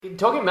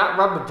Talking about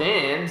rubber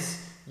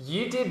dams,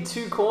 you did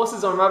two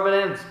courses on rubber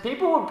dams.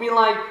 People would be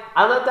like,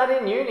 I learned that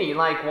in uni.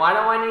 Like, why do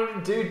I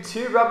need to do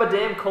two rubber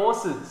dam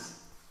courses?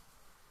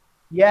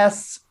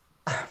 Yes.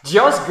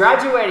 Just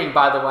graduating,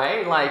 by the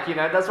way. Like,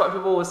 that's what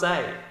people will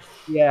say.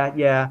 Yeah,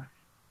 yeah.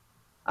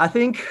 I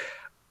think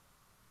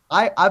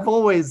I've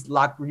always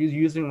liked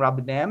using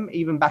Rubber Dam.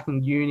 Even back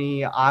in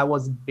uni, I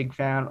was a big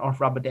fan of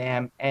Rubber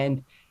Dam.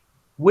 And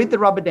with the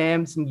rubber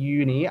dams in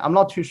uni, I'm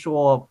not too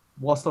sure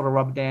what sort of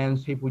rubber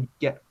dams people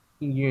get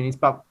in unis,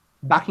 but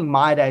back in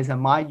my days at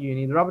my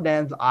uni, the rubber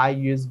dams I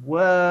used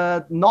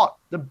were not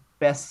the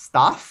best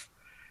stuff.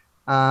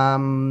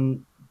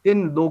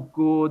 Didn't look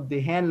good.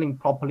 The handling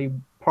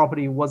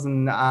property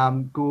wasn't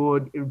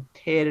good. It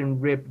teared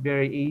and ripped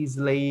very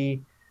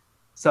easily.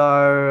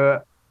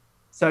 So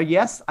so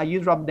yes, I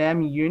used rubber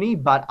dam in uni,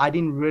 but I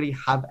didn't really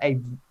have a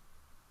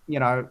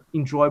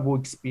enjoyable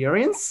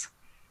experience.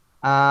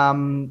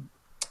 Um,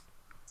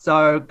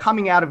 so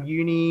coming out of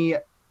uni,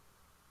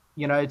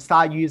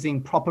 start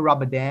using proper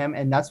rubber dam,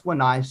 and that's when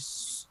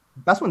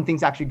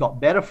things actually got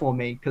better for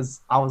me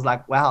because I was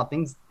like, wow,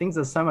 things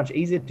are so much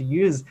easier to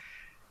use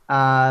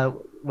uh,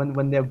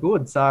 when they're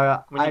good.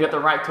 So When you get the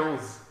right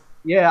tools.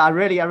 yeah, I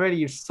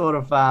really sort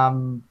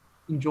of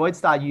enjoyed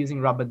start using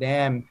rubber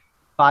dam,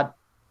 but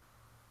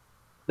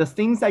the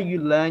things that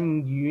you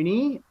learn in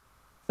uni,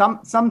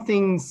 some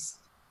things,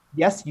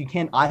 yes, you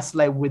can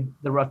isolate with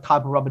the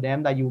type of rubber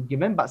dam that you were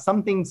given, but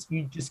some things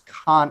you just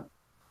can't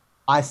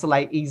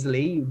isolate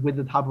easily with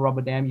the type of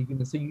rubber dam you're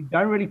given. So you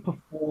don't really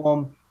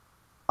perform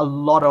a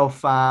lot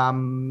of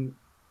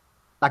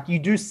like you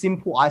do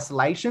simple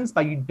isolations,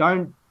 but you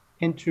don't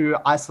tend to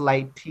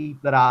isolate teeth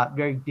that are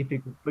very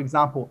difficult. For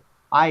example,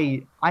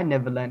 I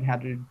never learned how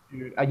to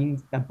do I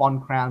use the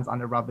bond crowns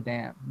under rubber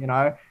dam.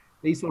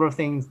 These sort of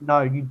things.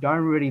 No, you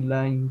don't really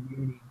learn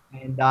in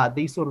uni, and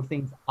these sort of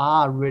things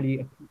are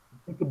really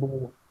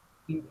applicable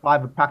in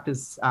private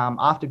practice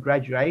after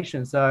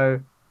graduation.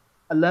 So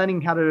learning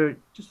how to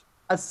just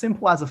as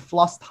simple as a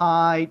floss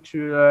tie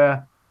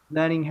to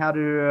learning how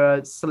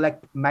to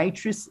select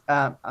matrix,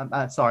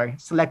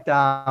 select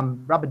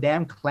rubber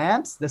dam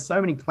clamps. There's so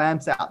many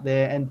clamps out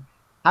there, and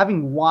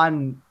having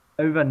one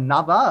over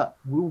another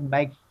will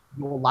make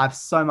your life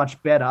so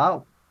much better.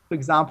 For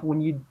example,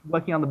 when you're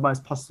working on the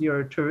most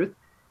posterior tooth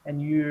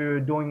and you're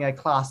doing a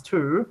class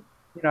two,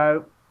 you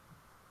know,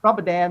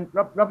 rubber dam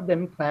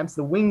clamps,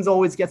 the wings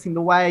always gets in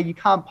the way. You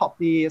can't pop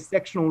the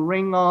sectional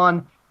ring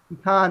on. You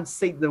can't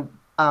seat the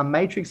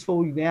matrix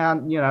fall you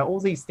down.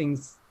 All these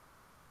things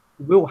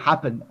will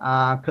happen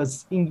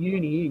because in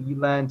uni you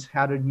learned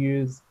how to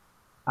use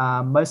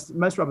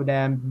most rubber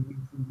dam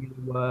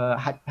were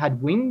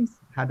had wings,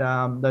 had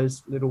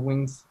those little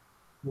wings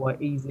were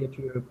easier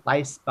to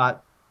replace,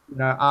 but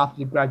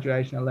after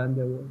graduation I learned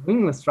there were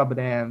wingless rubber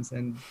dams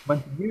and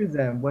when to use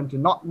them, when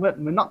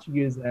not to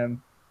use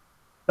them.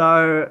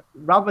 So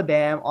rubber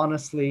dam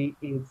honestly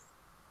is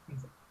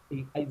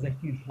is a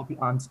huge hobby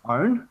on its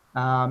own,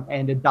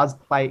 and it does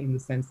play in the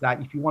sense that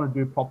if you want to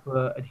do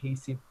proper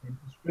adhesive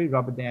dentistry,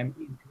 rubber dam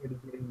is really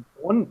really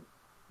important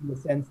in the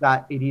sense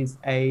that it is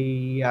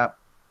a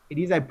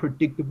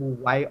predictable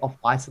way of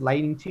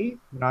isolating teeth.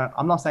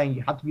 I'm not saying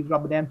you have to use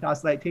rubber dam to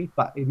isolate teeth,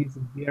 but it is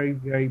a very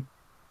very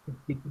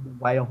predictable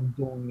way of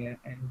doing it,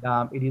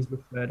 and it is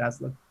referred as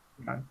the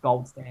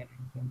gold standard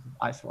in terms of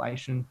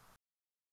isolation.